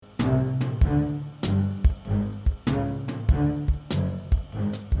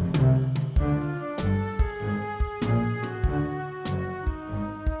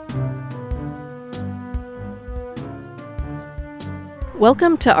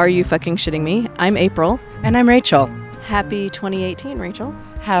Welcome to Are You Fucking Shitting Me? I'm April. And I'm Rachel. Happy 2018, Rachel.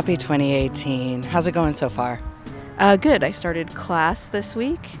 Happy 2018. How's it going so far? Good. I started class this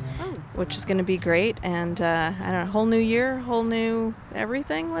week, which is going to be great. And I don't know, whole new year, whole new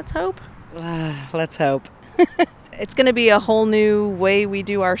everything, let's hope. Let's hope. It's going to be a whole new way we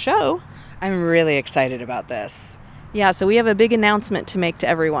do our show. I'm really excited about this. Yeah, so we have a big announcement to make to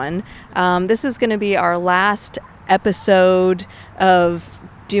everyone. This is going to be our last episode of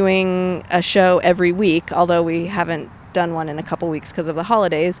doing a show every week, although we haven't done one in a couple weeks because of the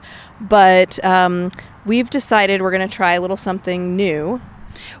holidays. But we've decided we're going to try a little something new.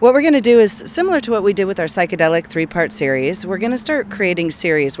 What we're going to do is similar to what we did with our psychedelic 3-part series. We're going to start creating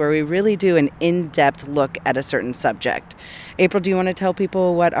series where we really do an in-depth look at a certain subject. April, do you want to tell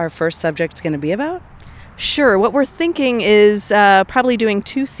people what our first subject's going to be about? Sure. What we're thinking is probably doing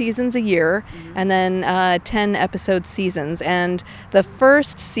 2 seasons a year and then 10-episode seasons. And the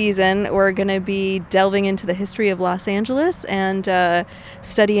first season, we're going to be delving into the history of Los Angeles and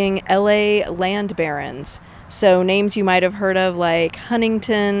studying LA land barons. So names you might have heard of like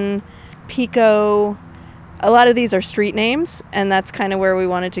Huntington, Pico. A lot of these are street names, and that's kind of where we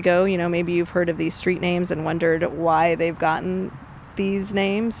wanted to go. You know, maybe you've heard of these street names and wondered why they've gotten these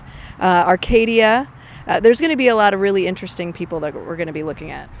names. Arcadia. There's going to be a lot of really interesting people that we're going to be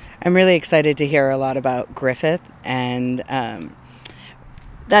looking at. I'm really excited to hear a lot about Griffith, and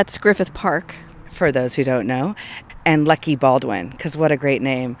that's Griffith Park. For those who don't know, and Lucky Baldwin, because what a great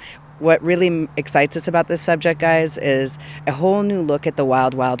name. What really excites us about this subject, guys, is a whole new look at the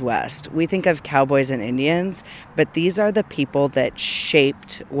Wild, Wild West. We think of cowboys and Indians, but these are the people that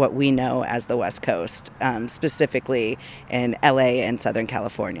shaped what we know as the West Coast, specifically in LA and Southern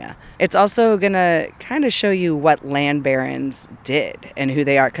California. It's also going to kind of show you what land barons did and who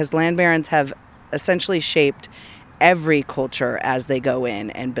they are, because land barons have essentially shaped every culture as they go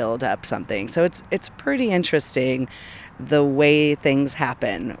in and build up something. So it's pretty interesting the way things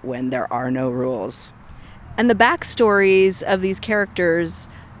happen when there are no rules. And the backstories of these characters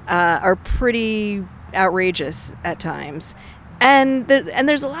are pretty outrageous at times. And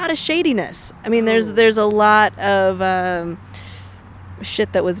there's a lot of shadiness. I mean, there's a lot of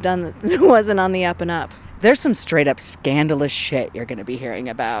shit that was done that wasn't on the up and up. There's some straight up scandalous shit you're going to be hearing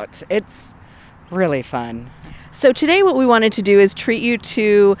about. It's really fun. So today what we wanted to do is treat you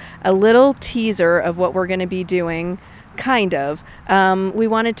to a little teaser of what we're going to be doing. Kind of. We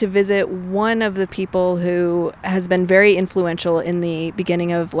wanted to visit one of the people who has been very influential in the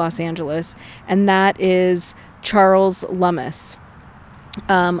beginning of Los Angeles, and that is Charles Lummis.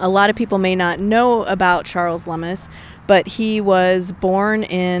 A lot of people may not know about Charles Lummis, but he was born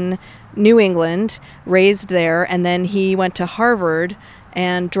in New England, raised there, and then he went to Harvard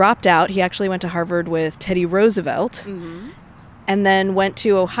and dropped out. He actually went to Harvard with Teddy Roosevelt, and then went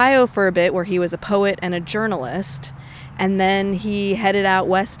to Ohio for a bit, where he was a poet and a journalist. And then he headed out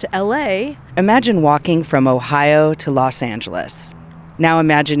west to L.A. Imagine walking from Ohio to Los Angeles. Now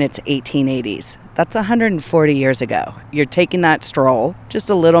imagine it's 1880s. That's 140 years ago. You're taking that stroll,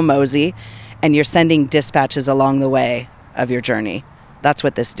 just a little mosey, and you're sending dispatches along the way of your journey. That's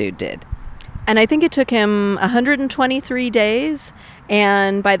what this dude did. And I think it took him 123 days.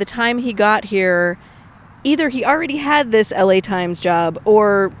 And by the time he got here, either he already had this L.A. Times job,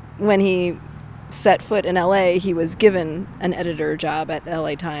 or when he set foot in LA, he was given an editor job at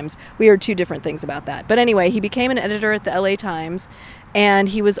LA Times. We heard 2 different things about that. But anyway, he became an editor at the LA Times, and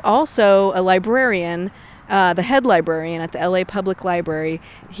he was also a librarian, the head librarian at the LA Public Library.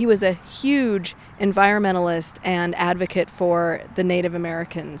 He was a huge environmentalist and advocate for the Native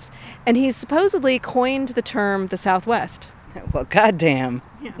Americans. And he supposedly coined the term the Southwest. Well, goddamn.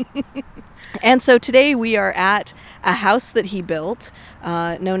 Yeah. And so today we are at a house that he built,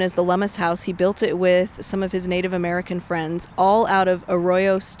 known as the Lummis House. He built it with some of his Native American friends, all out of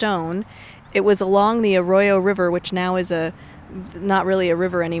arroyo stone. It was along the Arroyo River, which now is not really a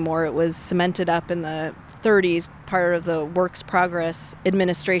river anymore. It was cemented up in the 30s, part of the Works Progress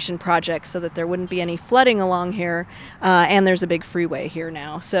Administration project, so that there wouldn't be any flooding along here. And there's a big freeway here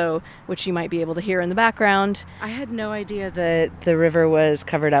now, so which you might be able to hear in the background. I had no idea that the river was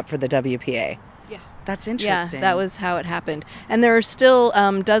covered up for the WPA. Yeah. That's interesting. Yeah, that was how it happened. And there are still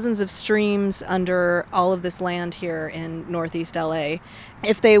dozens of streams under all of this land here in Northeast LA.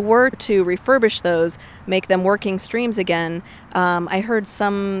 If they were to refurbish those, make them working streams again,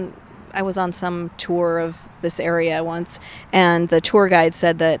 I was on some tour of this area once, and the tour guide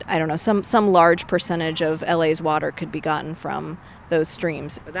said that, I don't know, some large percentage of LA's water could be gotten from those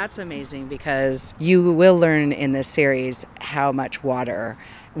streams. That's amazing, because you will learn in this series how much water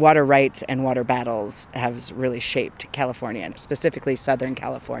water rights and water battles have really shaped California, and specifically Southern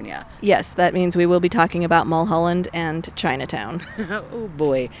California. Yes, that means we will be talking about Mulholland and Chinatown. Oh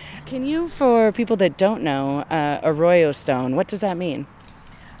boy. Can you, for people that don't know, arroyo stone, what does that mean?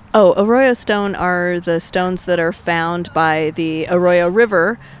 Oh, arroyo stone are the stones that are found by the Arroyo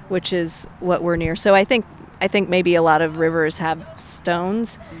River, which is what we're near. So I think maybe a lot of rivers have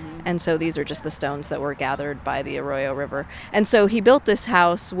stones, and so these are just the stones that were gathered by the Arroyo River. And so he built this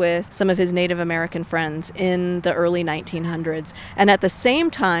house with some of his Native American friends in the early 1900s. And at the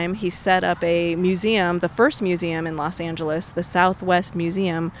same time, he set up a museum, the first museum in Los Angeles, the Southwest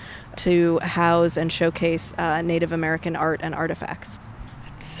Museum, to house and showcase Native American art and artifacts.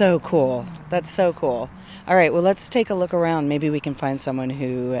 So cool. That's so cool. All right, well, let's take a look around. Maybe we can find someone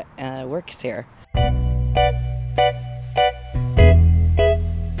who works here.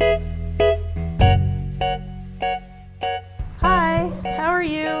 Hi, how are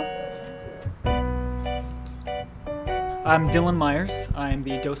you? I'm Dylan Myers. I'm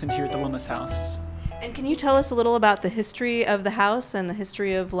the docent here at the Lummis House. And can you tell us a little about the history of the house and the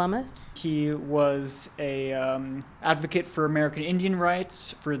history of Lummis? He was a advocate for American Indian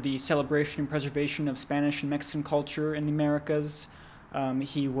rights, for the celebration and preservation of Spanish and Mexican culture in the Americas.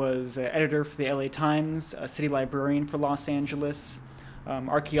 He was an editor for the LA Times, a city librarian for Los Angeles,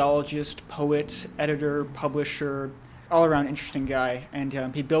 archaeologist, poet, editor, publisher, all-around interesting guy.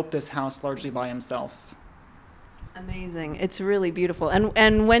 And he built this house largely by himself. Amazing. It's really beautiful.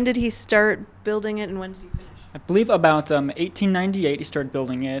 And when did he start building it and when did he finish? I believe about 1898 he started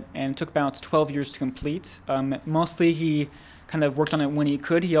building it, and it took about 12 years to complete. Mostly he kind of worked on it when he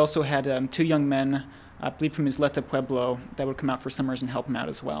could. He also had 2 young men, I believe from his Leta Pueblo, that would come out for summers and help him out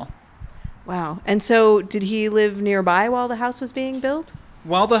as well. Wow. And so did he live nearby while the house was being built?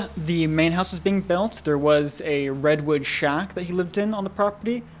 While the main house was being built, there was a redwood shack that he lived in on the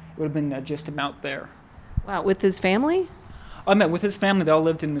property. It would have been just about there. Wow, with his family? With his family, they all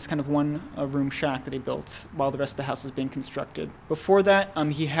lived in this kind of one-room shack that he built while the rest of the house was being constructed. Before that,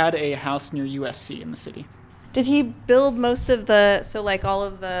 he had a house near USC in the city. Did he build most of all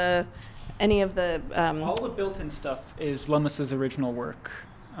of the All the built-in stuff is Lummis's original work,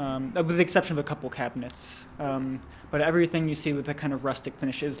 with the exception of a couple cabinets. But everything you see with the kind of rustic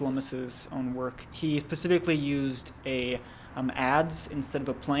finish is Lummis's own work. He specifically used adze instead of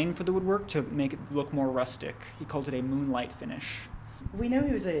a plane for the woodwork to make it look more rustic. He called it a moonlight finish. We know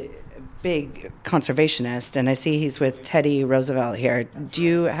he was a big conservationist, and I see he's with Teddy Roosevelt here. Do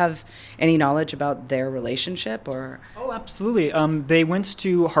you have any knowledge about their relationship? Or? Oh, absolutely. They went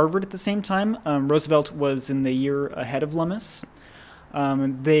to Harvard at the same time. Roosevelt was in the year ahead of Lummis.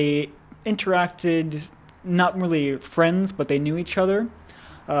 They interacted, not really friends, but they knew each other.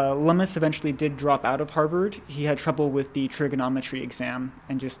 Lummis eventually did drop out of Harvard. He had trouble with the trigonometry exam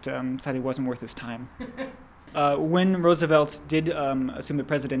and just decided it wasn't worth his time. When Roosevelt did assume the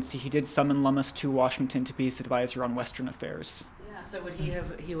presidency, he did summon Lummis to Washington to be his advisor on Western affairs. Yeah, so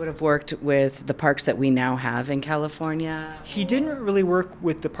he would have worked with the parks that we now have in California? He didn't really work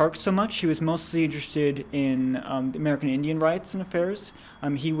with the parks so much. He was mostly interested in American Indian rights and affairs.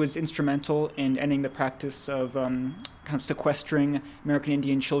 He was instrumental in ending the practice of kind of sequestering American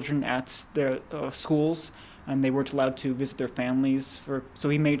Indian children at their schools, and they weren't allowed to visit their families. So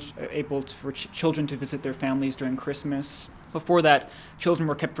he made able for children to visit their families during Christmas. Before that, children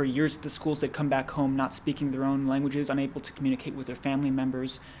were kept for years at the schools. They'd come back home not speaking their own languages, unable to communicate with their family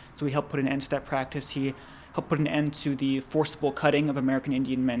members. So he helped put an end to that practice. He helped put an end to the forcible cutting of American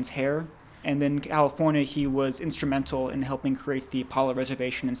Indian men's hair. And then in California, he was instrumental in helping create the Paula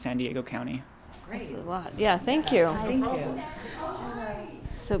Reservation in San Diego County. Great. That's a lot. Yeah, thank you. Thank you.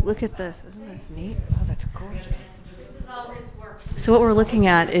 So look at this. Isn't this neat? Oh, that's gorgeous. This is all his work. So what we're looking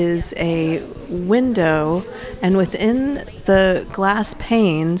at is a window, and within the glass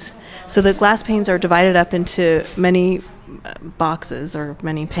panes, so the glass panes are divided up into many boxes or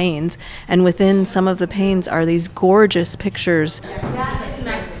many panes, and within some of the panes are these gorgeous pictures. That is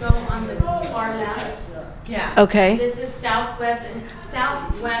Mexico on the far left. Yeah. Okay. This is southwest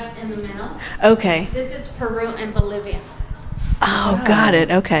in the middle. Okay. This is Peru and Bolivia. Oh, got it.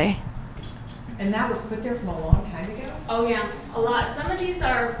 Okay. And that was put there from a long time ago? Oh yeah, a lot. Some of these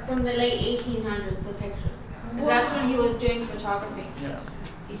are from the late 1800s, the pictures. Because that's when he was doing photography. Yeah.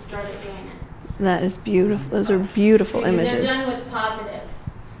 He started doing it. That is beautiful. Those are beautiful They're images. done with positives.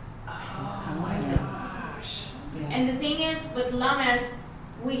 Oh my gosh. And the thing is, with Lummis,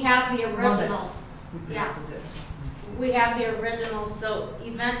 we have the originals. Yeah. We have the originals, so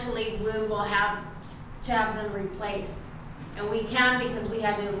eventually we will have to have them replaced. And we can because we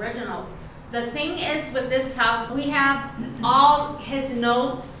have the originals. The thing is with this house, we have all his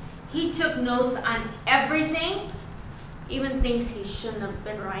notes. He took notes on everything, even things he shouldn't have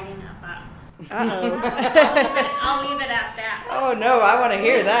been writing about. Uh-oh. I'll leave it at that. Oh no, I want to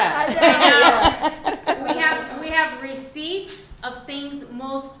hear that. We have receipts of things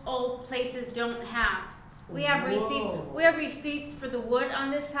most old places don't have. We have receipts for the wood on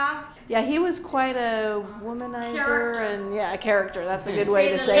this house. Yeah, he was quite a womanizer Character. and a character. That's a good way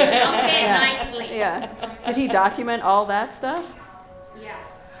to say it. I'll say it Yeah. nicely. Yeah. Did he document all that stuff?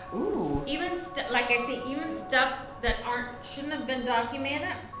 Yes. Ooh. Even like I say, even stuff that shouldn't have been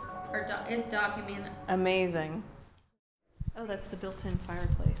documented is documented. Amazing. Oh, that's the built-in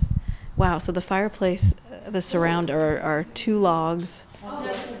fireplace. Wow, so the fireplace, the surround are 2 logs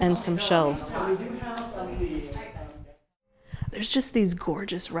and some shelves. There's just these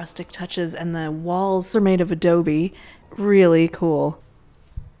gorgeous rustic touches, and the walls are made of adobe. Really cool.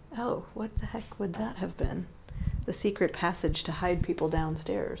 Oh, what the heck would that have been? The secret passage to hide people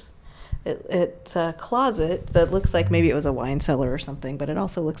downstairs. It's a closet that looks like maybe it was a wine cellar or something, but it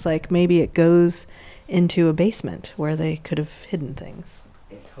also looks like maybe it goes into a basement where they could have hidden things.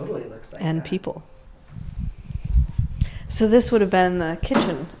 It totally looks like And that. people. So this would have been the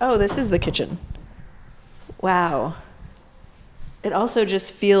kitchen. Oh, this is the kitchen. Wow. It also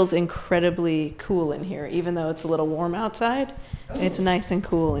just feels incredibly cool in here, even though it's a little warm outside. Oh. It's nice and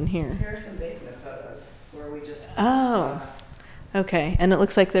cool in here. Here are some basement photos where we just Oh. Okay, and it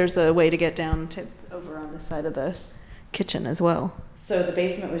looks like there's a way to get down to over on this side of the kitchen as well. So the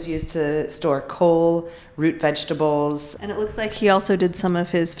basement was used to store coal, root vegetables. And it looks like he also did some of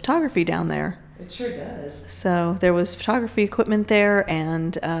his photography down there. It sure does. So there was photography equipment there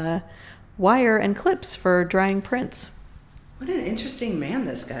and wire and clips for drying prints. What an interesting man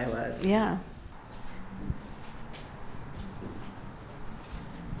this guy was. Yeah.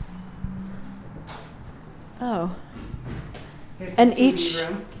 Oh. Here's And his TV each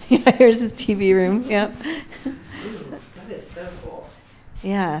room. Yeah, here's his TV room. Yep. Ooh, that is so cool.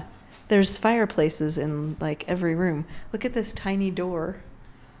 Yeah. There's fireplaces in like every room. Look at this tiny door.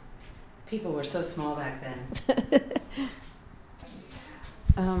 People were so small back then.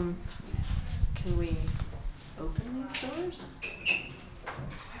 Can we open these doors?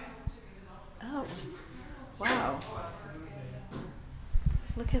 Oh. Wow.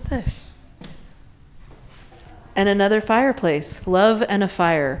 Look at this. And another fireplace. Love and a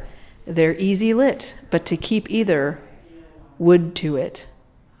fire. They're easy lit, but to keep either, wood to it.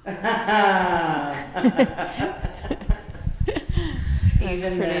 That's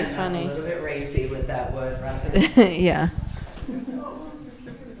Even pretty then, funny. I'm a little bit racy with that wood reference. Yeah.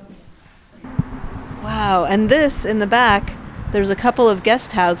 Wow. And this in the back, there's a couple of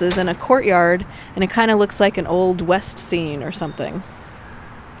guest houses and a courtyard, and it kind of looks like an old West scene or something.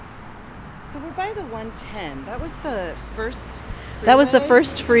 So we're by the 110. That was the first freeway? That was the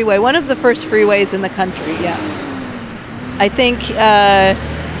first freeway, one of the first freeways in the country, yeah. I think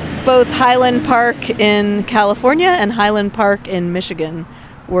both Highland Park in California and Highland Park in Michigan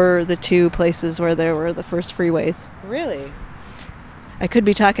were the 2 places where there were the first freeways. Really? I could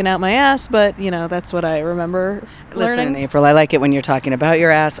be talking out my ass, but, that's what I remember Listen, learning. April, I like it when you're talking about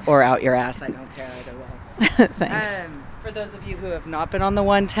your ass or out your ass. I don't care either way. Thanks. For those of you who have not been on the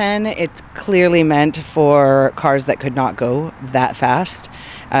 110, it's clearly meant for cars that could not go that fast.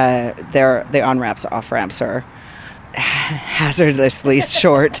 The on-ramps, off-ramps are hazardously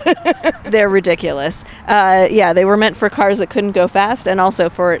short. They're ridiculous. Yeah, they were meant for cars that couldn't go fast and also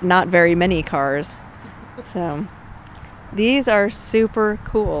for not very many cars. So these are super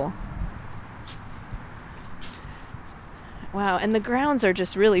cool. Wow, and the grounds are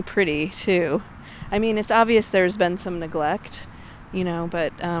just really pretty too. I mean, it's obvious there's been some neglect,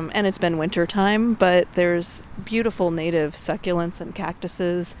 but and it's been winter time, but there's beautiful native succulents and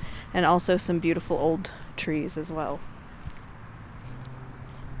cactuses and also some beautiful old trees as well.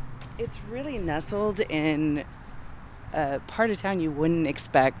 It's really nestled in a part of town you wouldn't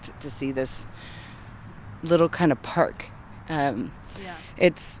expect to see this little kind of park.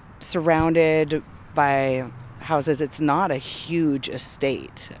 It's surrounded by houses. It's not a huge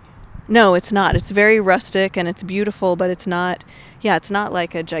estate. No, it's not. It's very rustic and it's beautiful, but it's not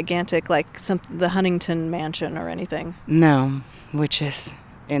like a gigantic, like the Huntington Mansion or anything. No, which is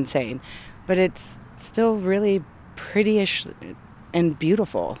insane. But it's still really prettyish and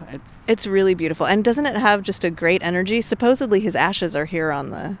beautiful. It's really beautiful. And doesn't it have just a great energy? Supposedly his ashes are here on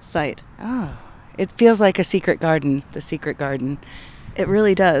the site. Oh, it feels like a secret garden, the secret garden. It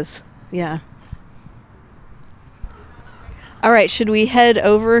really does. Yeah. All right, should we head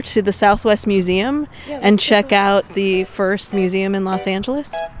over to the Southwest Museum and check out the first museum in Los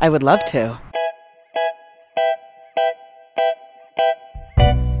Angeles? I would love to.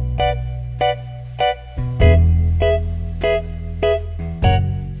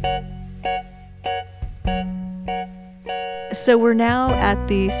 So we're now at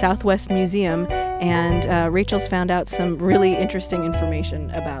the Southwest Museum, and Rachel's found out some really interesting information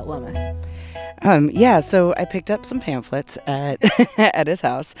about Lummis. So I picked up some pamphlets at at his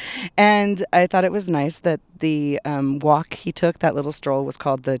house, and I thought it was nice that the walk he took, that little stroll, was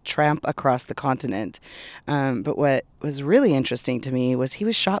called the Tramp Across the Continent. But what was really interesting to me was he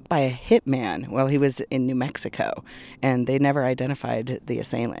was shot by a hitman while he was in New Mexico, and they never identified the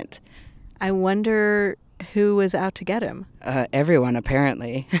assailant. I wonder who was out to get him. Everyone,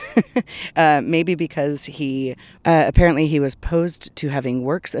 apparently. Maybe because he was posed to having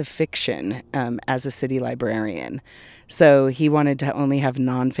works of fiction as a city librarian. So he wanted to only have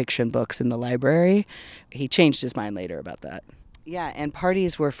nonfiction books in the library. He changed his mind later about that. Yeah, and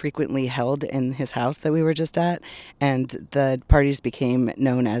parties were frequently held in his house that we were just at, and the parties became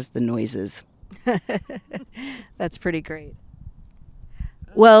known as the Noises. That's pretty great.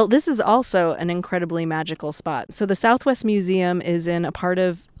 Well, this is also an incredibly magical spot. So the Southwest Museum is in a part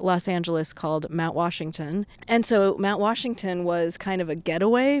of Los Angeles called Mount Washington. And so Mount Washington was kind of a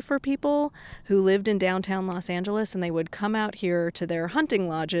getaway for people who lived in downtown Los Angeles, and they would come out here to their hunting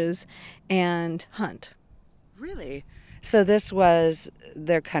lodges and hunt. Really? So this was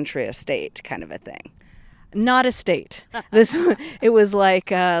their country estate kind of a thing? Not a state. It was like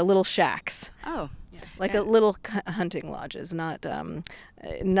little shacks. Oh. Like a little hunting lodges, not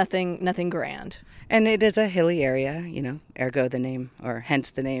nothing grand. And it is a hilly area, ergo the name, or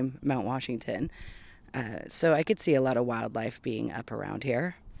hence the name Mount Washington. So I could see a lot of wildlife being up around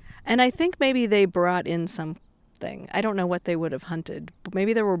here. And I think maybe they brought in something. I don't know what they would have hunted. But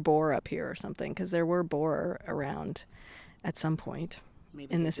maybe there were boar up here or something, because there were boar around at some point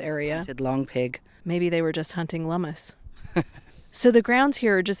in this area. Hunted long pig. Maybe they were just hunting Lummis. So the grounds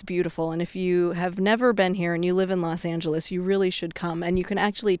here are just beautiful, and if you have never been here and you live in Los Angeles, you really should come. And you can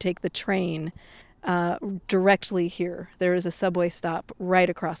actually take the train directly here. There is a subway stop right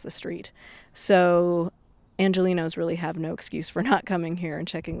across the street. So Angelinos really have no excuse for not coming here and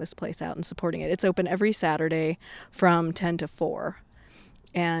checking this place out and supporting it. It's open every Saturday from 10 to 4.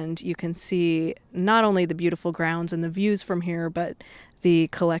 And you can see not only the beautiful grounds and the views from here, but the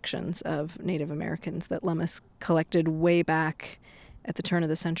collections of Native Americans that Lummis collected way back at the turn of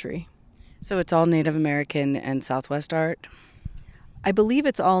the century. So it's all Native American and Southwest art? I believe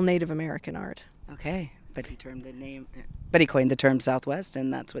it's all Native American art. Okay, but he coined the term Southwest,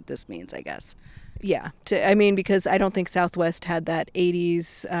 and that's what this means, I guess. Yeah, because I don't think Southwest had that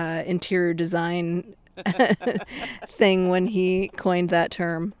 80s interior design thing when he coined that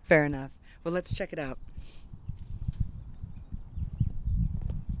term. Fair enough. Well, let's check it out.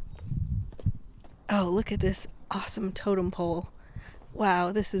 Oh, look at this awesome totem pole.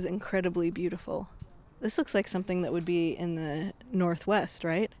 Wow, this is incredibly beautiful. This looks like something that would be in the Northwest,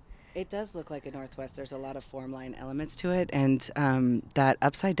 right? It does look like a Northwest. There's a lot of form line elements to it, and that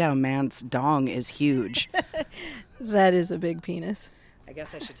upside down man's dong is huge. That is a big penis. I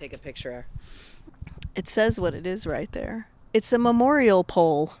guess I should take a picture. It says what it is right there. It's a memorial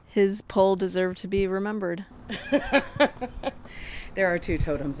pole. His pole deserved to be remembered. There are 2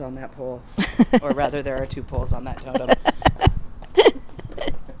 totems on that pole. Or rather, there are 2 poles on that totem.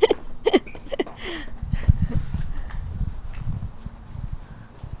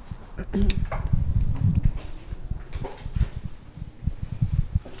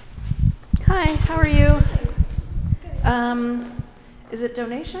 Hi, how are you? Is it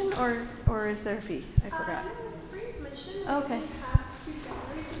donation or is there a fee? I forgot. No, it's free admission. Okay. We have 2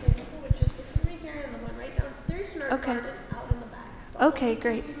 galleries available, which is this one right here and the one right downstairs, and our Okay. garden out in the back. Okay,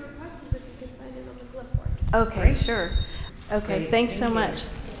 great. If you request it, if you can find it on the clipboard. Okay, sure. Okay, Great, thanks so thank you. much.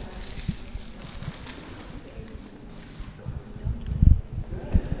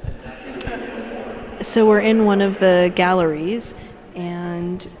 So we're in one of the galleries,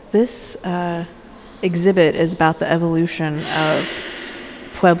 and this exhibit is about the evolution of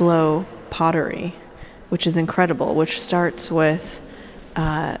Pueblo pottery, which is incredible, which starts with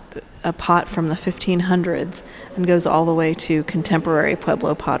a pot from the 1500s and goes all the way to contemporary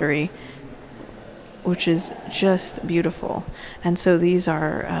Pueblo pottery, which is just beautiful. And so these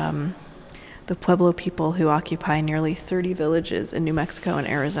are the Pueblo people who occupy nearly 30 villages in New Mexico and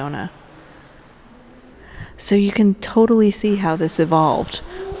Arizona. So you can totally see how this evolved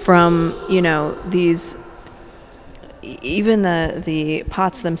from, these, even the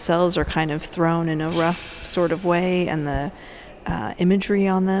pots themselves are kind of thrown in a rough sort of way, and the imagery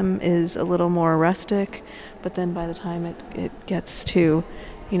on them is a little more rustic, but then by the time it gets to,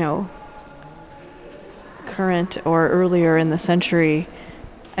 current or earlier in the century,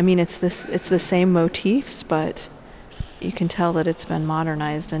 I mean, it's the same motifs, but you can tell that it's been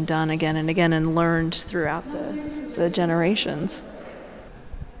modernized and done again and again and learned throughout the generations.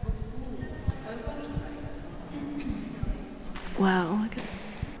 Wow, look at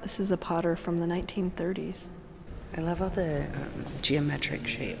this is a potter from the 1930s. I love all the geometric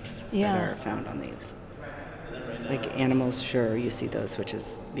shapes Yeah. that are found on these. Like animals, sure, you see those, which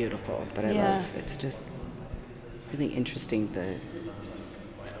is beautiful, but I Yeah. love, it's just really interesting, the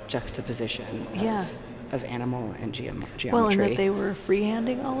juxtaposition Yeah. of animal and geometry. Well, and that they were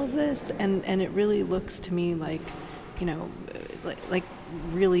freehanding all of this, and it really looks to me like, like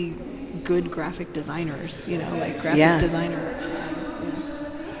really good graphic designers, like graphic Yeah. designer.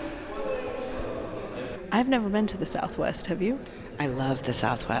 I've never been to the Southwest, have you? I love the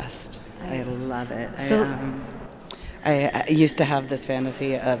Southwest. I love it. So- I used to have this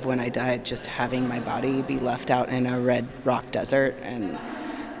fantasy of when I died, just having my body be left out in a red rock desert and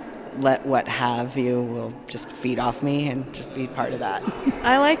let what have you will just feed off me and just be part of that.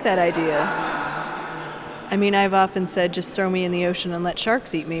 I like that idea. I mean, I've often said just throw me in the ocean and let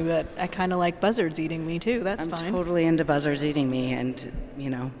sharks eat me, but I kind of like buzzards eating me too. That's I'm fine. totally into buzzards eating me and,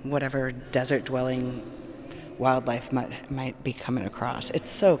 whatever desert-dwelling wildlife might be coming across.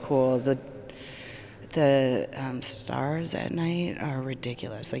 It's so cool. The stars at night are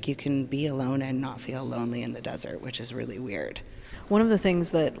ridiculous. Like, you can be alone and not feel lonely in the desert, which is really weird. One of the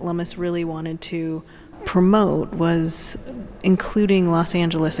things that Lummis really wanted to promote was including Los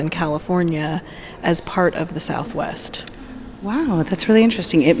Angeles and California as part of the Southwest. Wow, that's really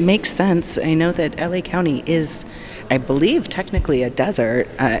interesting. It makes sense. I know that LA County is, I believe, technically a desert.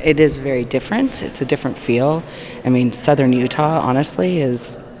 It is very different. It's a different feel. I mean, southern Utah, honestly,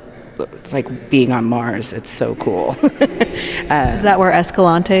 it's like being on Mars. It's so cool. Is that where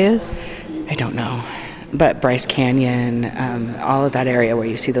Escalante is? I don't know. But Bryce Canyon, all of that area where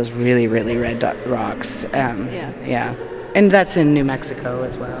you see those really, really red rocks. Yeah. And that's in New Mexico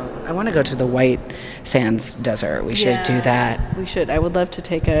as well. I want to go to the White Sands Desert. We should do that. We should. I would love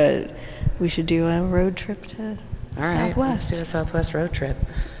to we should do a road trip to All right, Southwest. let's do a Southwest road trip.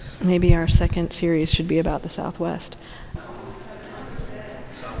 Maybe our second series should be about the Southwest.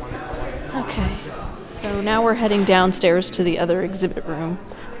 Okay. So now we're heading downstairs to the other exhibit room.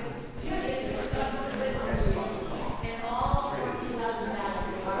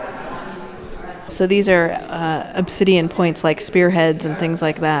 So these are obsidian points like spearheads and things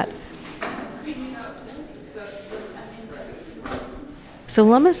like that. So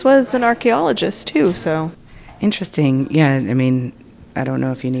Lummis was an archaeologist too, so. Interesting. Yeah, I mean, I don't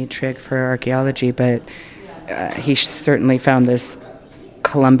know if you need trig for archaeology, but he certainly found this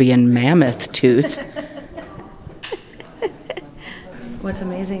Columbian mammoth tooth. What's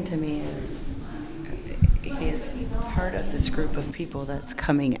amazing to me is he's part of this group of people that's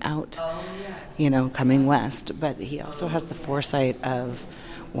coming out, coming west, but he also has the foresight of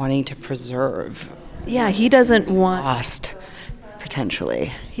wanting to preserve. Yeah, he doesn't want Lost,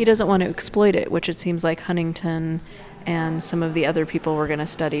 potentially. He doesn't want to exploit it, which it seems like Huntington and some of the other people we're going to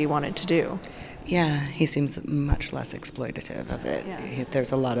study wanted to do. Yeah, he seems much less exploitative of it. Yeah.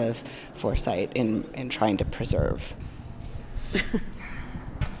 There's a lot of foresight in trying to preserve.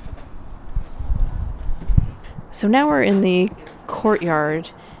 So now we're in the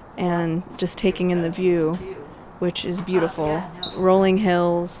courtyard and just taking in the view, which is beautiful. Rolling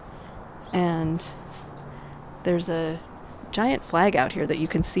hills, and there's a giant flag out here that you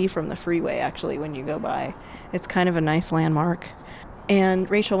can see from the freeway actually when you go by. It's kind of a nice landmark. And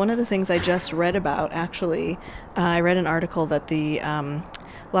Rachel, one of the things I just read about actually, I read an article that the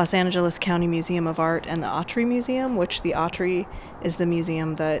Los Angeles County Museum of Art and the Autry Museum, which the Autry is the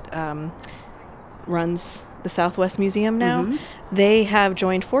museum that runs the Southwest Museum now, they have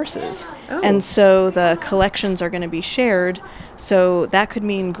joined forces. Oh. And so the collections are going to be shared. So that could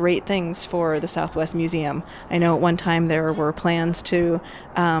mean great things for the Southwest Museum. I know at one time there were plans to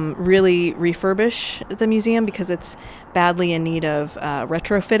really refurbish the museum because it's badly in need of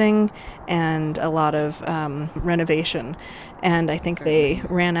retrofitting and a lot of renovation. And I think they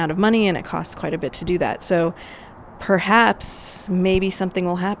ran out of money and it costs quite a bit to do that. So perhaps maybe something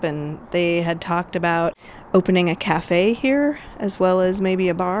will happen. They had talked about opening a cafe here as well as maybe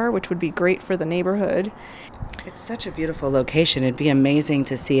a bar, which would be great for the neighborhood. It's such a beautiful location. It'd be amazing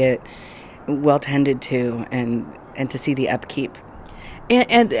to see it well tended to and to see the upkeep.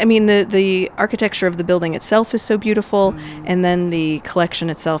 And I mean, the architecture of the building itself is so beautiful, and then the collection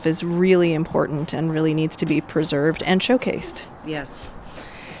itself is really important and really needs to be preserved and showcased. Yes.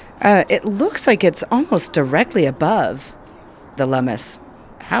 It looks like it's almost directly above the Lummis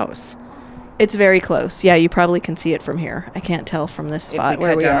house. It's very close. Yeah, you probably can see it from here. I can't tell from this spot If we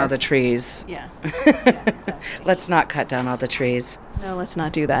where cut we down are. all the trees. Yeah. Exactly. Let's not cut down all the trees. No, let's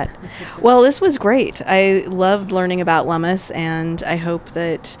not do that. Well, this was great. I loved learning about Lummis, and I hope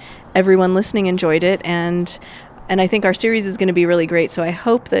that everyone listening enjoyed it. And I think our series is going to be really great. So I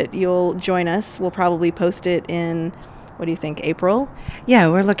hope that you'll join us. We'll probably post it in, what do you think, April? Yeah,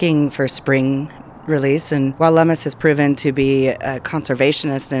 we're looking for spring release. And while Lummis has proven to be a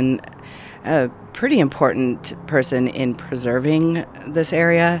conservationist and a pretty important person in preserving this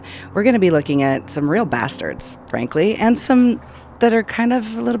area, we're going to be looking at some real bastards, frankly, and some that are kind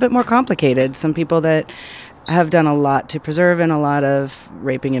of a little bit more complicated. Some people that have done a lot to preserve and a lot of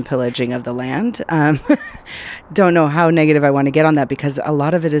raping and pillaging of the land. Don't know how negative I want to get on that because a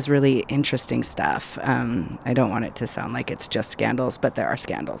lot of it is really interesting stuff. I don't want it to sound like it's just scandals, but there are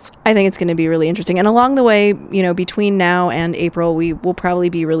scandals. I think it's going to be really interesting. And along the way, between now and April, we will probably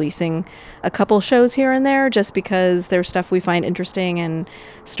be releasing a couple shows here and there just because there's stuff we find interesting and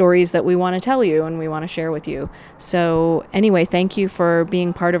stories that we want to tell you and we want to share with you. So anyway, thank you for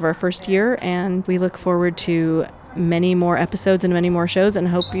being part of our first year, and we look forward to many more episodes and many more shows, and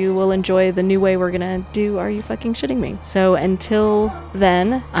hope you will enjoy the new way we're going to do Are You Fucking Shitting Me? So until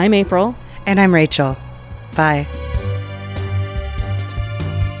then, I'm April. And I'm Rachel. Bye.